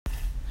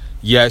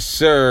Yes,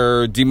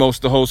 sir.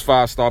 D-Most, the host,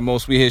 5-star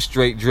most. We here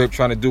straight drip,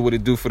 trying to do what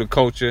it do for the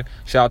culture.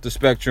 Shout out to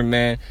Spectrum,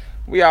 man.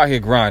 We out here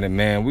grinding,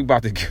 man. We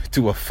about to get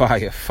to a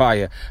fire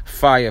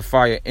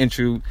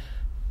intro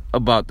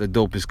about the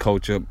dopest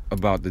culture,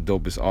 about the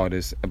dopest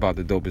artists, about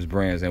the dopest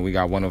brands, and we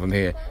got one of them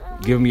here.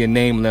 Give me a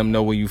name, let them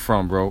know where you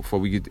from, bro, before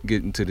we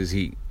get into this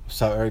heat.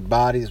 What's up,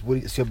 everybody?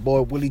 It's your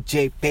boy, Willie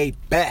J. Baby.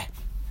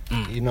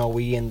 You know,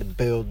 we in the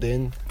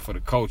building. For the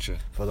culture.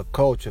 For the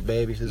culture,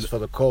 baby. This is for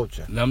the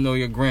culture. Let them know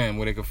your gram,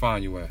 where they can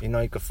find you at. You know,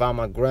 you can find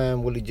my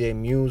gram, Willie J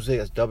Music.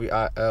 That's Willi,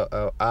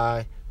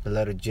 the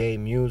letter J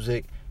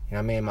Music. You know what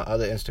I mean? My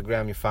other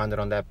Instagram, you find it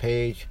on that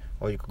page.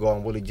 Or you could go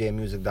on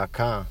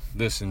willijmusic.com.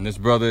 Listen, this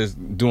brother is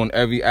doing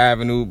every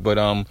avenue, but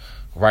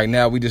right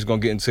now we just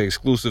gonna get into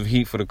exclusive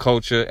heat for the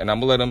culture, and I'm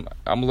gonna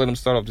let him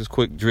start off this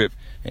quick drip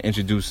and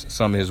introduce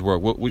some of his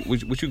work.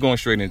 What you going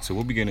straight into?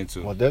 What we getting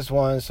into? Well, this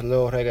one's a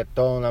little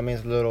reggaeton. I mean,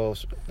 it's a little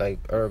like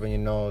urban, you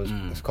know.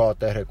 It's called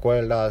Te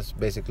Recuerdas.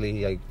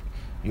 Basically, like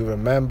you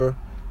remember.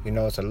 You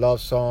know, it's a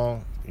love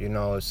song. You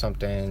know, it's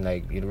something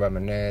like you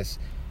reminisce.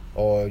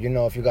 Or, you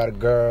know, if you got a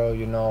girl,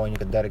 you know, and you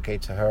can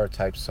dedicate to her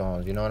type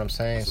songs. You know what I'm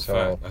saying? That's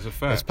a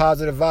fact. It's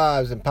positive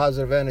vibes and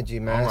positive energy,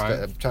 man. All right.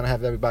 I'm trying to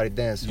have everybody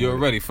dance. You're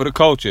ready for the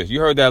culture. You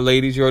heard that,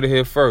 ladies. You heard it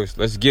here first.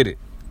 Let's get it.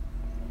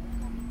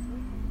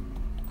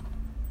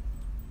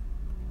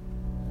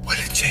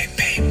 Willie J,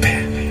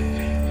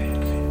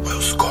 baby.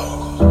 We'll score.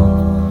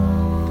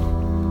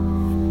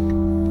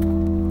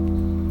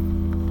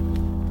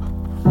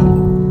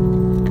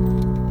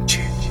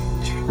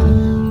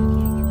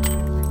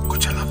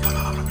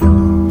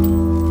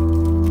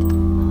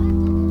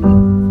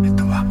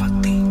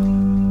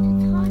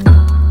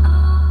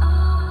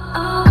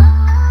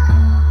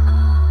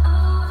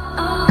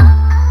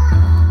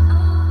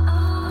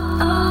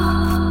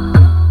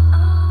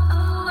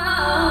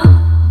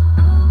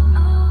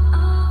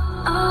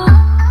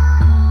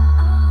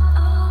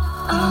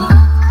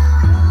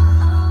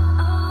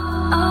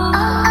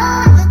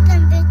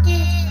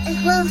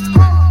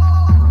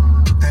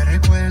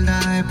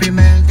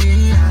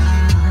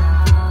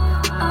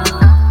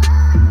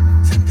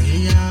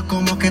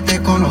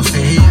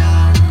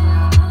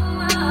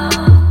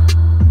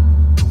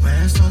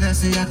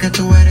 Que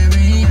tú eres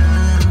mía.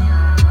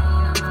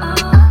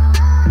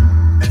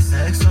 El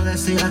sexo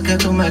decía que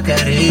tú me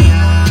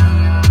querías.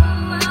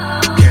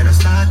 Quiero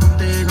estar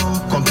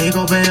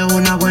contigo veo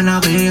una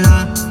buena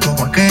vida.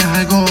 Como que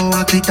algo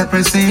a ti te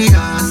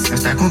persiga.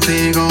 Estar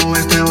contigo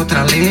es de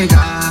otra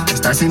liga.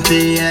 Estar sin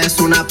ti es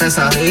una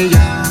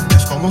pesadilla.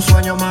 Es como un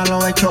sueño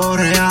malo hecho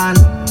real.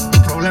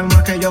 Un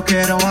problema que yo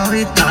quiero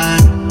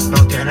evitar.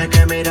 No tienes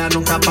que mirar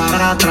nunca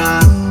para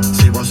atrás.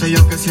 Si vos soy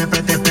yo que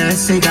siempre te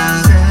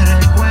persiga. Te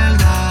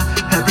recuerda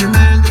el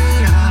primer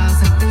día.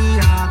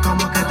 Sentía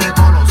como que te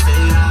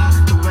conocía.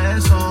 Tu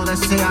beso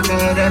decía que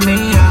eres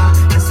mía.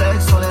 El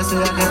sexo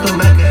decía que tú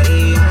me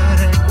querías.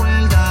 Te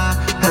recuerda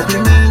el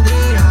primer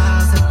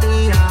día.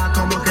 Sentía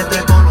como que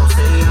te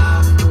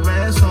conocía. Tu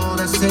beso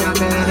decía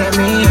que eres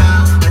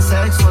mía. El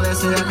sexo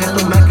decía que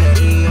tú me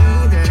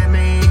querías. De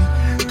mí,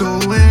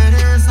 tú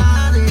eres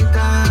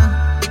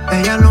adicta.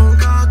 Ella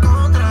nunca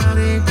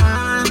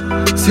contradicta.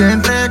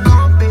 Siempre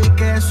con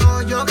pique,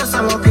 soy yo que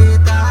se lo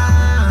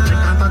quita. Me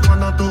encanta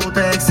cuando tú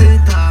te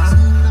excitas.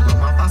 Lo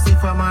más fácil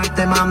fue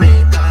amarte,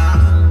 mamita.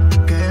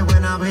 Qué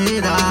buena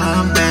vida,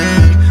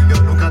 babe.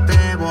 Yo nunca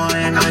te voy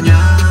a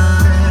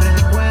engañar.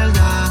 Te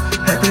recuerda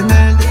el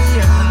primer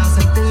día.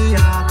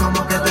 Sentía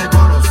como que te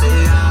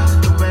conocía.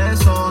 Tu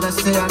beso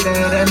decía que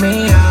eres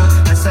mía.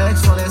 El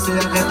sexo decía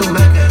que tú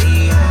me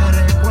querías.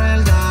 Te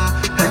recuerda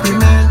el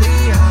primer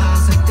día.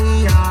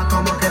 Sentía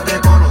como que te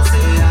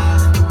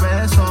conocía. Tu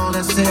beso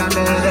decía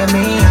que eres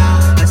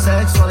mía. El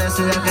sexo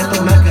decía que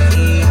tú me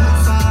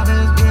querías.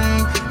 Sabes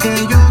bien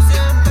que yo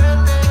siempre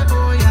te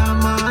voy a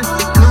amar.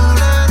 No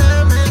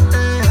le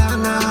mente a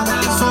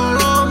nada.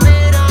 Solo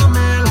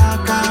mírame la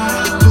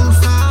cara. Tú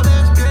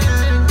sabes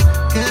bien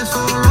que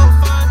solo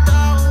falta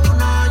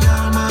una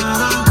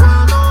llamada.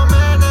 Cuando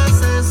me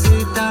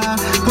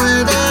necesitas,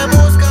 puedes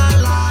buscar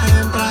la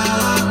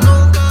entrada.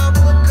 Nunca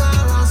busca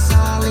la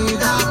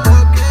salida.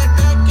 Porque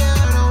te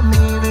quiero,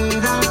 mi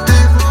vida. Te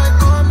voy a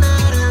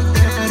comer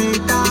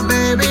enterita,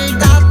 baby.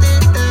 A ti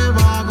te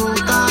va a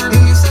gustar.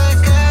 Y sé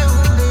que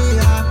un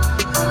día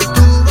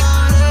tú vas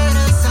a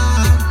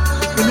regresar.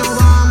 Y nos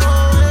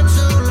vamos a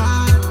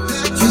enchular.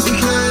 Y si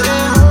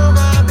quieres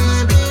jugar,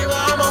 baby,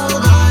 vamos a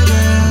jugar,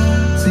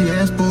 yeah. Si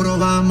es puro,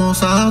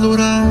 vamos a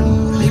durar.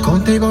 Y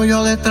contigo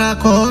yo detrás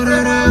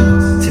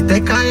correré. Si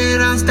te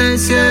cayeras del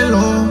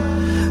cielo,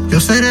 yo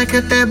seré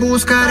que te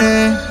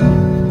buscaré.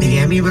 Y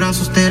en mis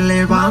brazos te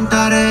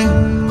levantaré.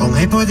 Con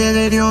el poder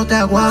de Dios te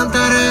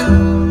aguantaré.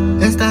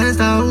 Esta es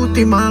la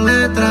última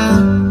letra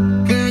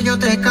que yo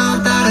te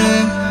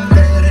cantaré.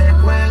 Te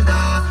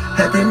recuerda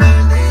el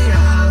primer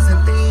día.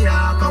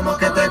 Sentía como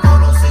que te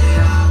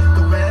conocía.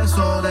 Tu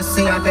beso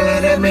decía que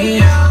eres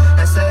mía.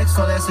 El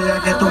sexo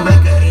decía que tú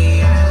me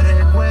querías. Te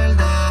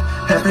recuerda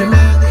el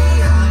primer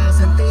día.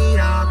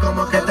 Sentía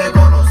como que te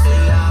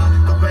conocía.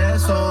 Tu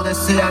beso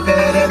decía que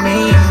eres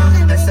mía.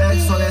 El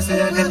sexo decía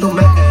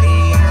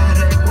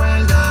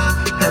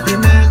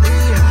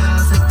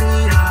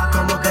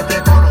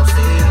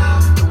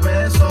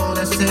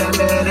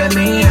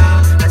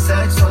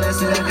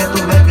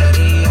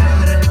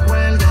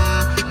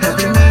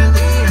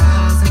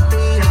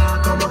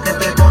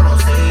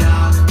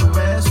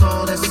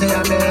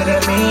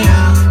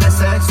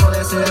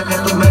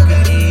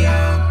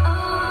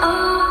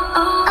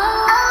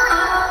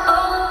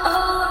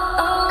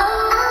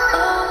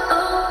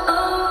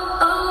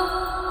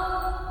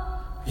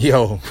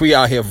Yo, we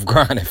out here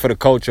grinding for the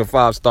culture.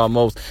 5-star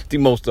most, the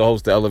most to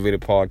host the Elevated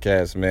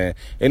Podcast, man.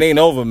 It ain't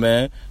over,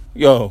 man.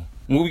 Yo,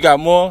 we got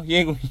more.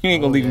 You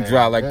ain't gonna leave them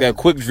dry like that.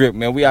 Quick Drip,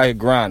 man. We out here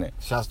grinding.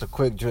 Shouts to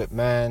Quick Drip,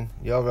 man.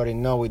 You already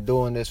know we're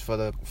doing this for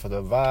the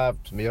vibe.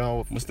 You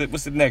know. What's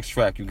the next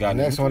track you got?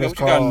 The next one is what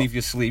you got underneath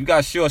your sleeve? You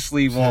got a short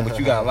sleeve on, but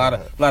you got a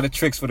lot of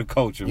tricks for the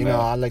culture, man. You know,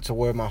 I like to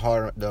wear my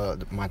heart. I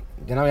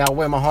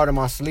wear my heart on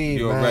my sleeve.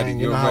 You're man. ready.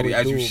 You're ready,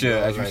 as you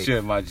should. Bro. You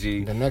should, my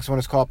G. The next one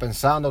is called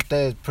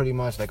Pensándote. It's pretty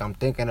much like I'm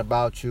thinking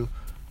about you.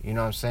 You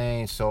know what I'm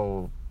saying?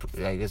 So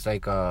like it's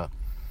like the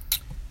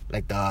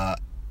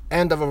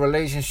end of a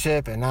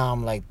relationship, and now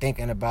I'm like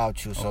thinking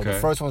about you. So the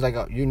first one's like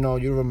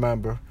you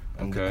remember.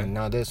 And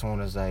now this one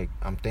is like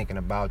I'm thinking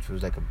about you.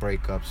 It's like a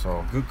breakup.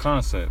 So good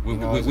concept.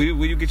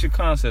 Where you get your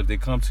concept? They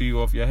come to you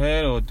off your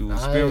head or through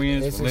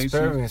experience? It's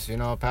experience,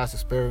 past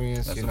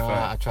experience. That's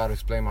I try to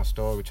explain my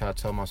story, try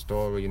to tell my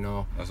story.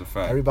 That's a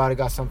fact. Everybody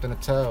got something to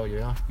tell.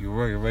 You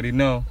already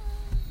know.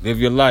 Live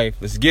your life.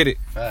 Let's get it.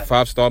 Fact.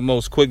 5-star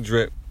most, Quick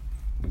Drip,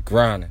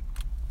 grinding.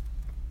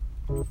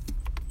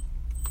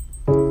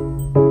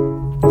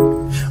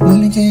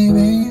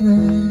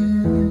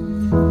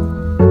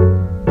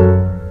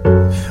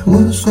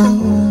 Busco,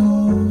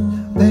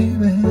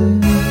 baby.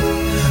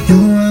 Yo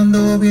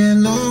ando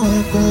bien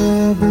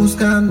loco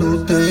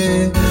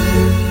buscándote.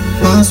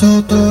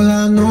 Paso toda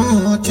la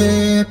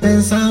noche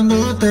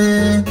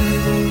pensándote.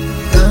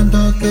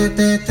 Tanto que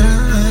te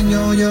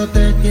extraño, yo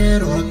te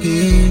quiero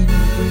aquí.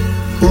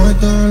 Por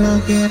todo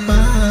lo que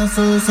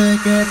paso, sé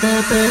que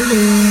te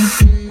perdí.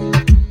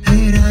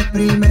 Era el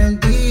primer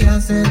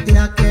día,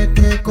 sentía que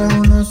te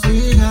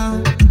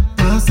conocía.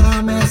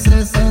 Pásame,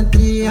 se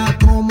sentía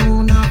como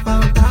una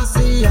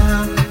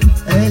fantasía.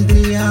 El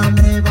día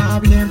me va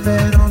bien,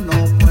 pero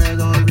no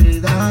puedo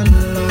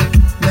olvidarla.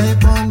 Me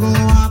pongo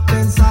a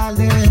pensar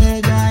de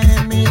ella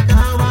en mi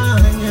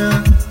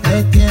cabaña.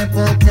 El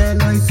tiempo que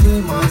lo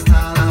hicimos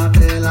hasta las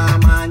 3 de la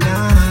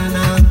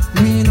mañana.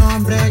 Mi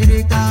nombre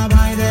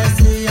gritaba y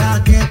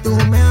decía que tú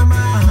me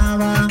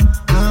amabas.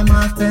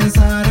 Jamás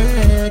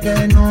pensaré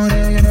que no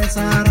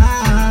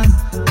regresarás.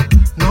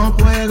 No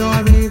puedo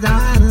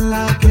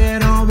olvidarla,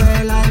 quiero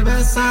verla y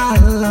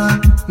besarla.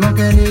 No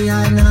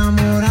quería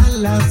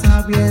enamorarla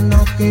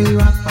sabiendo que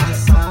iba a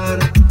pasar.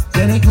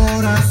 Tiene el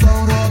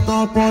corazón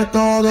roto por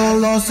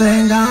todos los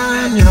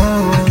engaños.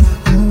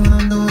 Yo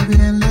ando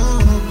bien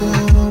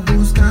loco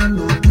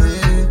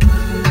buscándote.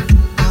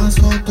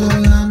 Paso toda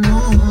la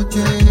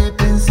noche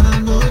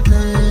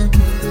pensándote.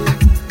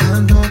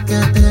 Tanto que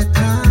te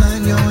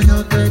extraño,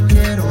 yo te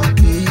quiero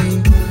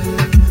aquí.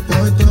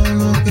 Por todo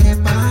lo que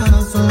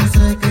paso,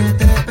 sé que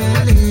te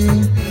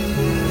perdí.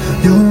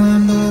 Yo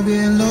ando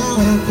bien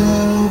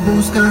loco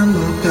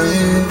buscándote.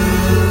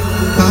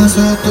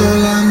 Paso toda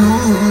la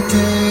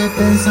noche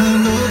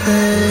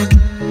pensándote.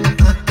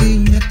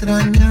 Aquí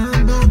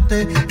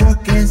extrañándote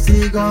porque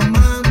sigo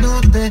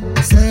amándote.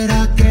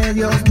 ¿Será que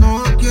Dios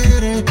no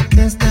quiere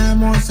que este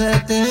amor se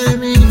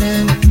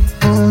termine?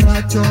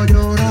 Borracho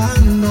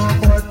llorando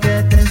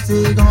porque te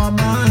sigo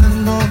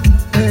amando.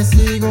 Te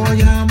sigo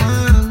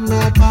llamando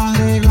para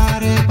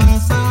arreglar el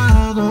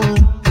pasado.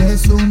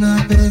 Es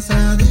una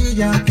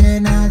pesadilla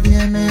que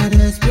nadie me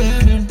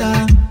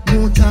despierta.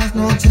 Muchas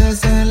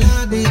noches en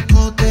la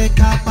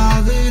discoteca pa'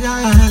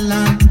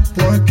 olvidarla.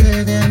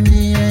 Porque de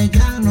mí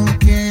ella no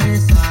quiere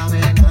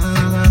saber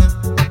nada.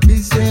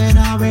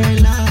 Quisiera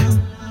verla,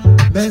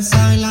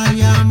 besarla y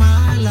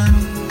llamarla.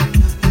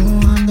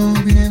 Yo ando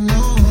bien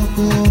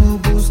loco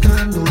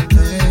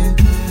buscándote.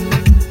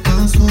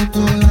 Paso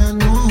toda la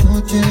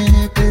noche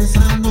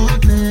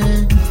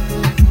pensándote.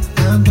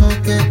 Tanto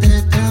que te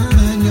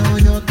extraño,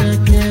 yo te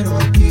quiero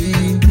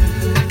aquí.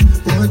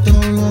 Por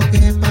todo lo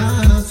que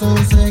paso,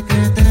 sé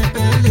que te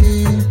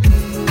perdí.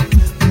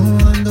 Yo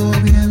ando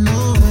bien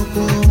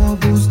loco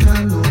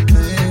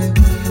buscándote.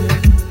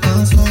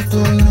 Paso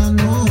toda la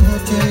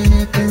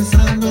noche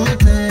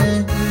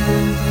pensándote.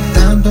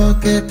 Tanto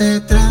que te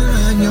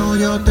extraño,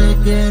 yo te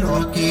quiero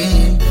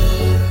aquí.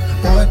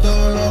 Por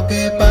todo lo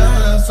que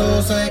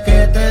paso, sé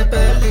que te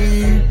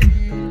perdí.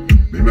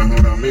 Mi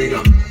mejor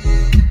amiga,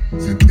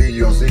 sin ti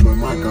yo sigo en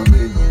mal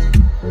camino.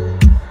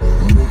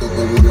 Yo nunca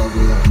te voy a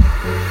olvidar.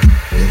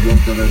 Que Dios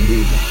te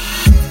bendiga.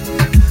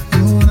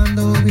 Yo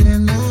ando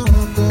bien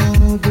loco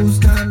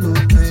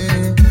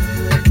buscándote.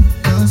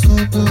 Paso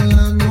toda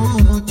la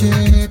noche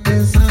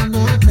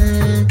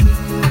pensándote.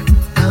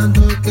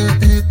 Tanto que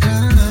te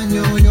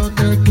extraño, yo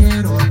te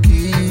quiero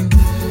aquí.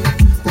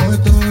 Por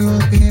todo lo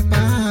que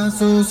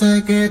paso,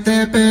 sé que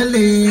te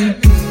perdí.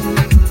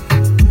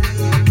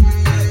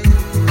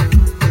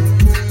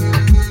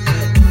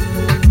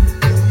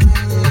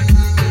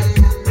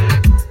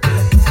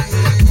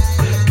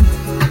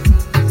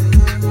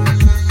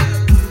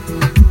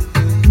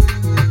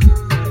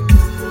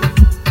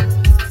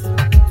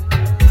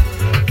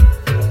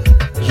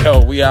 Yo,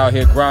 we out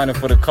here grinding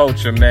for the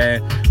culture,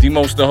 man. The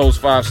most to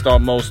host, 5-star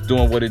most,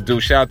 doing what it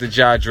do. Shout out to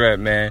Jai Dread,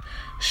 man.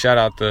 Shout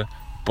out to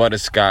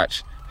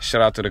Butterscotch.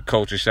 Shout out to the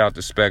culture. Shout out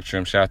to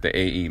Spectrum. Shout out to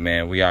AE,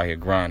 man. We out here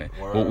grinding.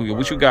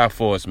 What you got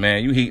for us,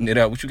 man? You heating it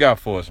up. What you got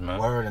for us, man?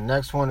 Word. The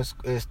next one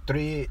is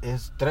 3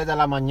 de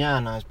la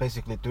mañana. It's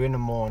basically 3 in the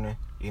morning.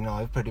 You know,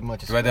 it pretty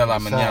much explains 3 de la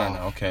itself.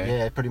 mañana, okay.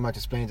 Yeah, it pretty much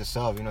explains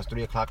itself. You know, it's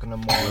 3 o'clock in the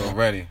morning.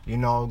 Already. You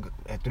know,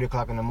 at 3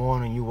 o'clock in the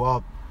morning, you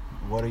up.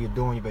 What are you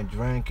doing? You've been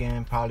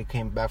drinking. Probably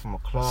came back from a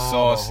club.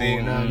 Saucy.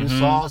 You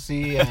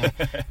saucy. And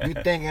I'm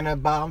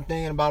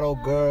thinking about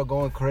old girl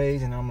going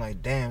crazy. And I'm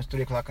like, damn, it's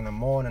 3 o'clock in the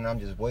morning. I'm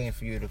just waiting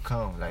for you to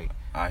come. Like,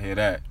 I hear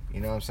that. You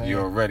know what I'm saying?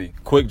 You're ready.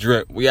 Quick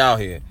drip. We out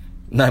here.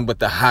 Nothing but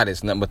the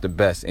hottest, nothing but the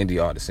best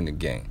indie artists in the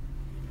game.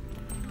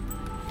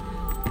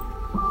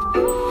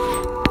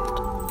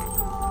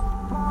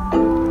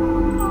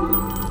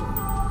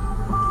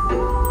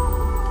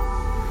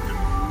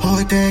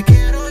 Hoy te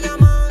quiero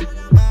llamar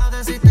para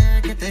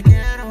decirte que te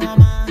quiero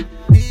amar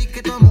y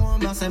que tu amor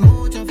me hace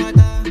mucha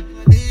falta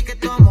y que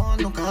tu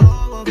amor nunca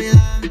lo voy a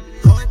olvidar.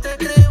 Hoy te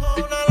escribo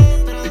una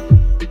letra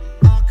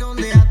para que un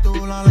día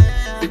tú la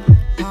leas,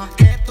 para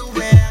que tú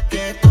veas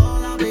que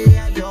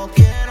todavía yo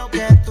quiero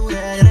que tú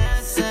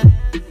regreses.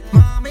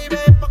 Mami,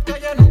 ven porque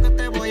yo nunca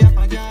te voy a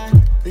fallar.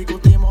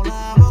 Discutimos,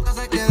 la boca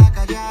se queda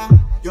callada.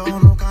 Yo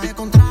nunca he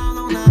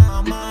encontrado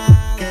nada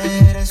más.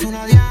 Que eres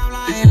una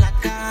diabla en la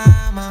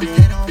cama.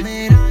 Quiero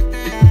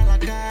mirarte a la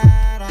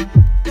cara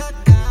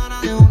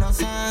de una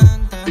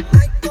santa.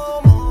 Ay,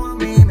 como a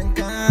mí me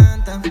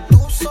encantan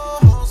tus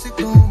ojos y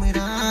tu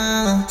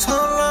mirada.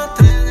 Son las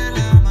 3 de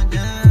la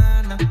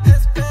mañana,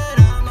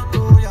 esperando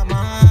tu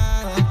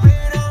llamada,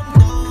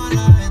 mirando a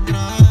la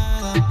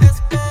entrada,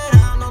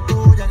 esperando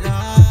tu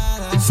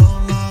llegada.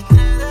 Son las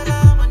 3 de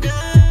la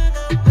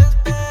mañana,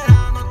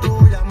 esperando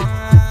tu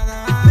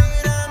llamada,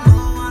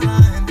 mirando a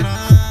la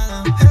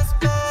entrada,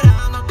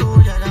 esperando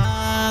tu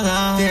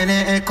llegada.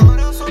 Tiene el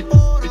corazón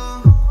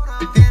puro,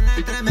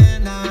 tiene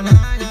tremenda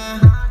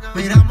nalga.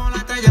 Miramos la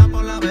estrella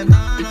por la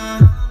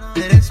ventana.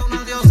 Eres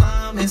una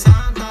diosa, mi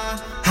santa.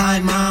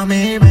 Ay,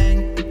 mami,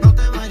 ven, no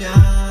te vayas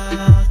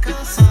a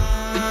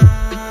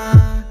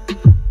casar,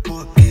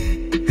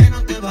 porque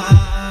no te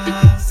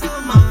vas a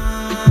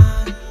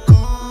amar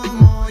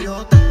como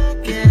yo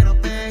te quiero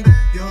ver.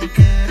 Yo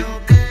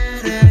quiero que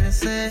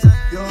regreses,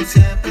 yo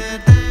siempre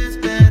te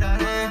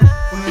esperaré.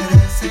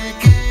 Pues sé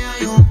que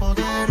hay un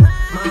poder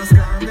más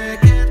grande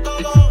que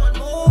todo el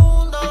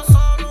mundo.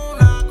 Solo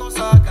una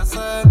cosa que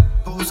hacer,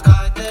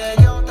 buscarte,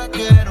 yo te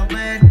quiero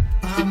ver,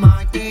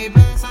 amarte y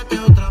besarte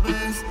otra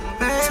vez.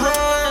 Son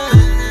las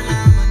 3 de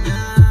la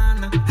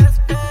mañana,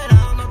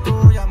 esperando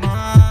tu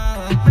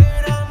llamada,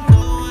 mirando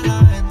a la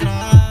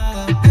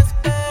entrada,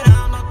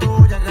 esperando tu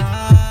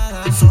llegada.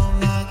 Son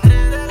las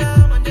 3 de la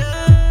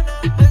mañana,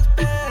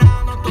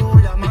 esperando tu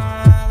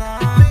llamada,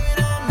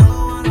 mirando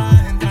a la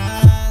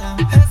entrada,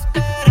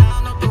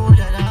 esperando tu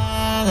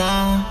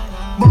llegada.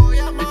 Voy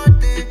a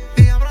amarte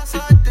y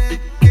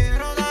abrazarte,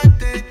 quiero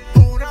darte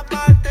una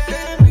parte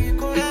de mi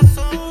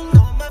corazón.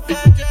 No me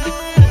falles,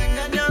 no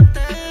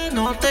engañarte,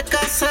 no te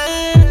cases,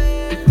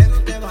 que no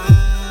te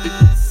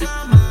vas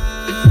a amar.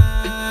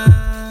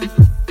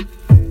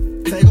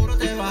 Seguro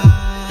te va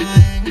a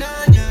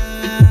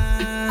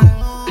engañar,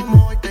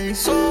 como hoy te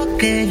hizo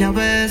aquella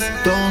vez,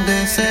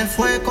 donde se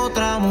fue con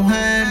otra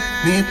mujer.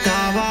 Ni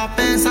estaba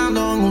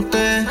pensando en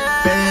usted,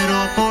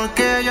 pero ¿por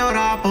qué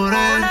llorar por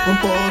él? Un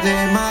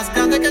poder más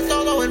grande que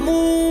todo el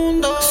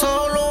mundo,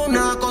 solo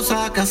una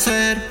cosa que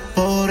hacer.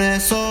 Por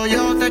eso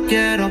yo te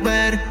quiero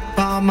ver,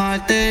 pa'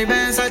 amarte y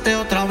besarte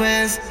otra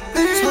vez.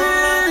 Son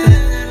las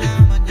 3 de la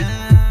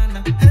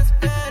mañana,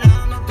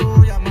 esperando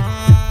tu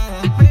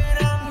llamada,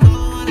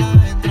 mirando a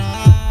la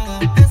entrada,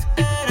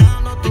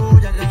 esperando tu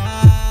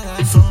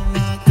llegada. Son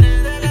las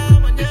 3 de la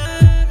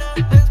mañana,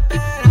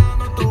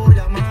 esperando tu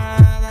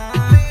llamada,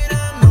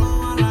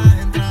 mirando a la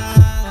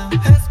entrada,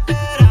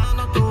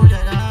 esperando tu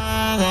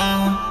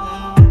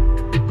llegada.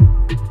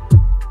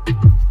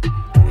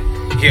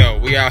 Yo,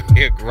 we out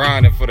here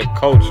grinding for the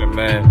culture,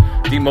 man.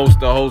 The most,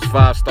 the host,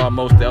 5-star,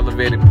 most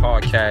elevated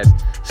podcast,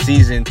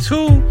 season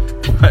 2.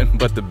 Nothing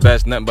but the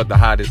best, nothing but the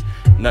hottest,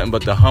 nothing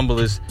but the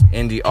humblest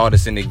indie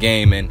artists in the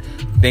game. And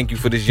thank you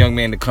for this young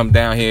man to come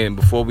down here. And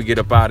before we get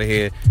up out of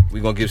here,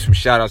 we're going to give some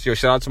shout outs. Yo,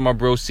 shout out to my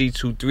bro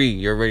C23.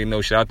 You already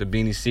know. Shout out to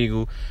Beanie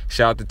Siegel.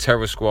 Shout out to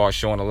Terror Squad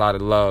showing a lot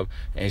of love.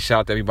 And shout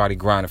out to everybody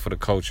grinding for the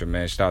culture,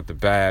 man. Shout out to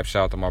Bab.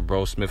 Shout out to my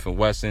bro Smith &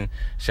 Wesson.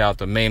 Shout out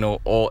to Mano,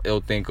 all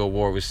Ill Think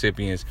Award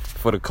recipients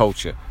for the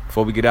culture.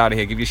 Before we get out of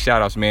here, give your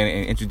shout outs, man,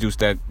 and introduce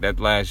that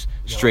last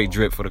straight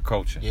drip for the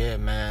culture. Yeah,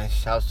 man.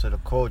 Shouts to the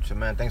culture,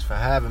 man. Thanks for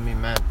having me,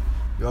 man.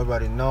 You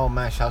already know,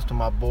 man. Shouts to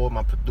my boy,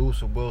 my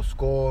producer, Will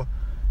Score.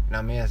 You know what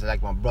I mean? It's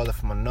like my brother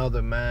from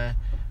another, man.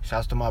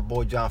 Shouts to my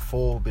boy, John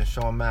Ford, who been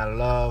showing mad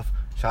love.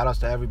 Shout outs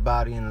to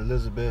everybody in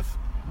Elizabeth,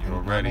 You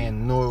already. I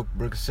mean, Newark,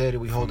 Brick City,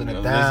 we holding it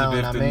Elizabeth down.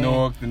 Elizabeth to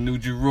Newark, the New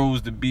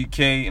Jerusalem, the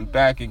BK, and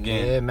back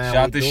again. Yeah, man.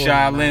 Shout out to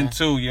Shaolin, it,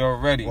 too. You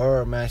already.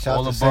 Word, man. Shout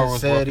All out to the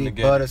boroughs Sin working City,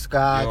 together.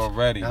 Butterscotch. You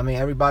already. I mean,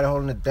 everybody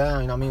holding it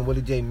down. You know what I mean?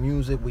 Willie J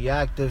Music, we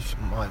active.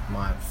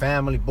 My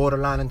family,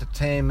 Borderline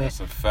Entertainment.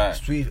 That's a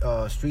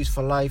fact. Streets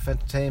for Life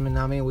Entertainment.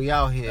 I mean, we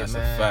out here, That's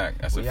man. a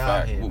fact. That's we a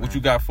fact. Here, what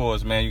you got for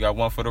us, man? You got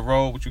one for the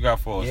road? What you got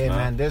for us, man? Yeah,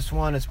 man. This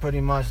one is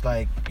pretty much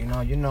like, you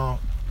know,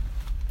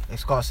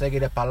 it's called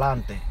Seguir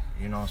Pa'lante.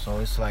 You know, so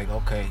it's like,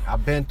 okay,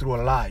 I've been through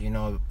a lot. You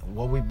know,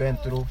 what we've been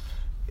through,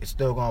 it's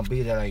still gonna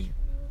be there. Like,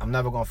 I'm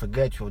never gonna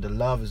forget you. The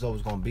love is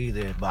always gonna be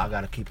there, but I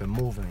gotta keep it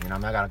moving. You know,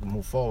 I gotta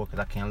move forward because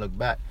I can't look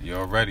back. You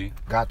already.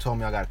 God told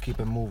me I gotta keep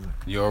it moving.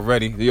 You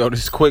already. Yo,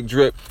 this is Quick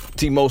Drip.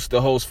 T-Most,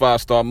 the host,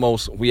 5-star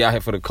Most. We out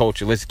here for the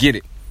culture. Let's get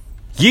it.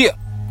 Yeah.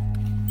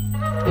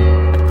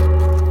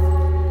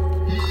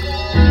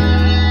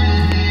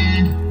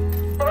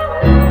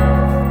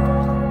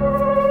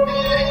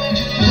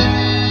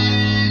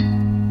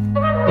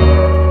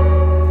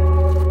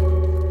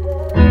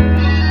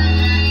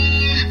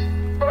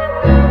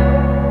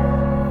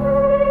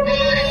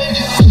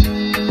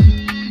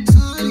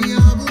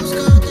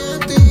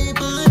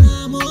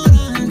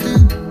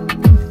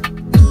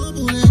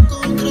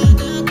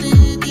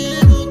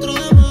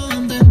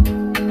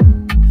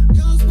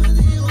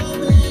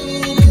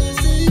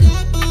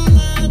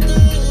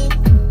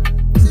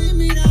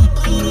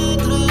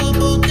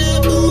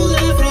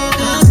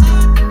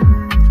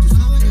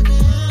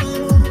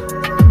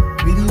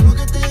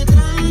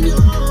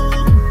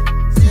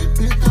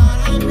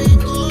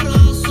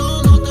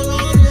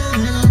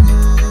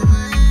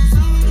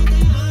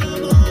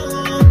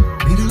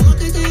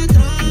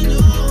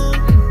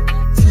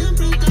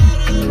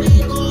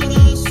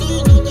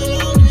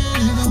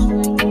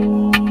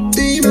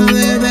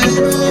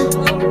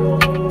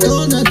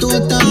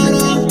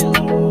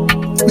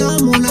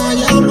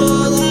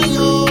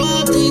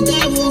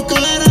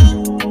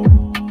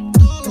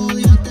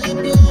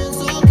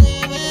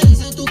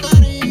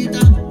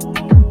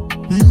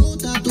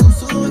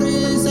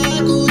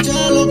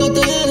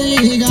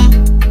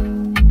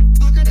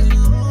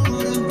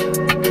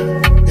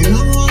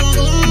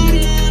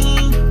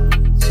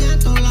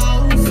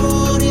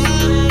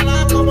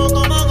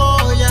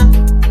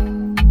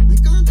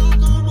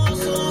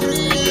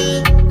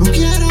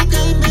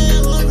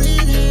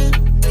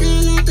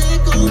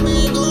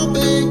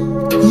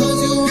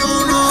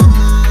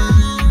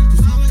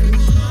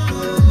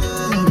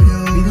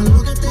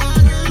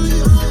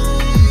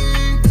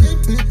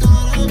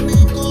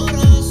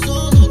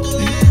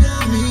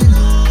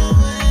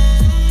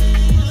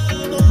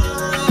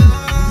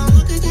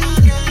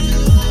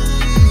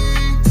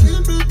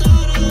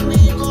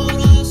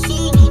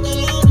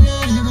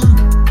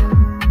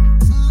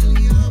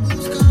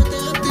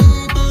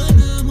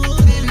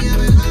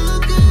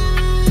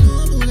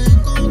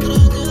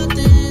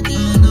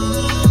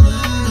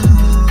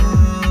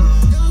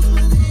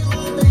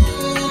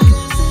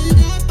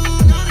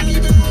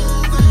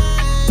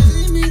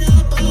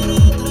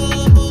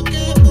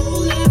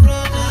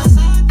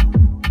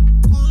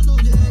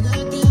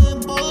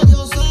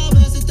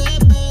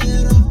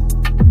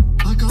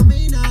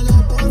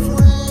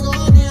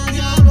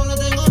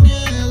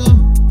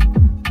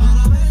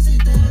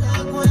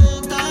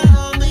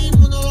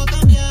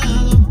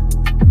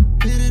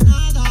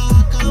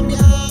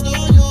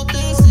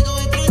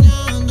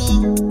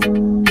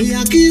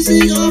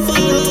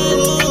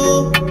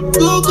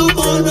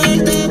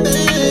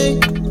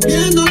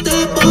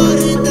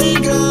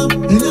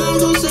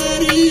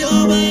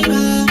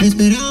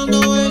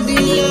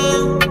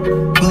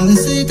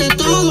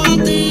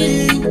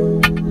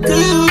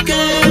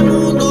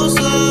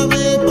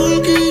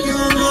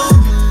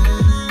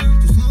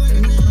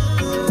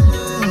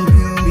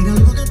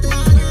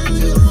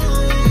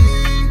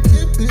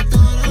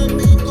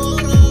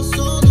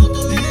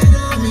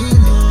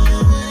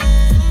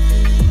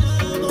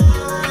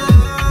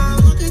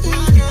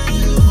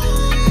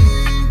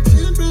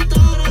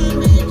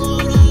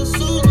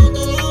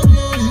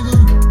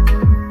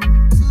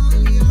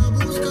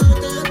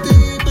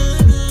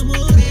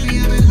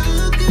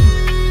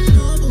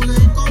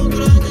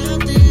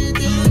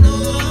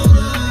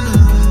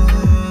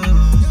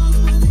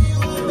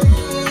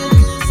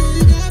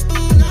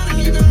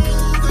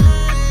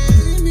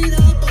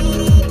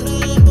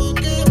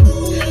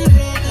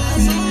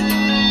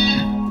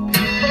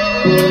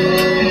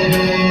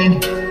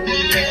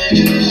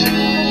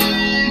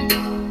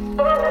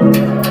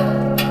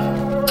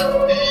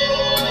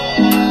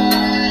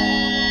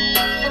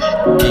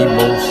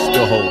 T-Most,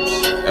 the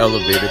host,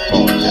 Elevated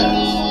Podcast.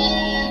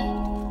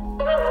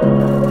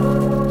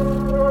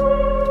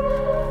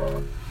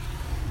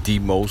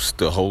 D-Most,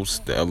 the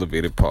host, the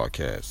Elevated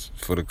Podcast.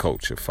 For the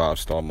culture,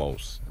 5-star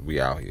Most. We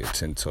out here,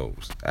 10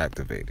 toes,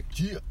 activated.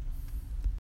 Yeah.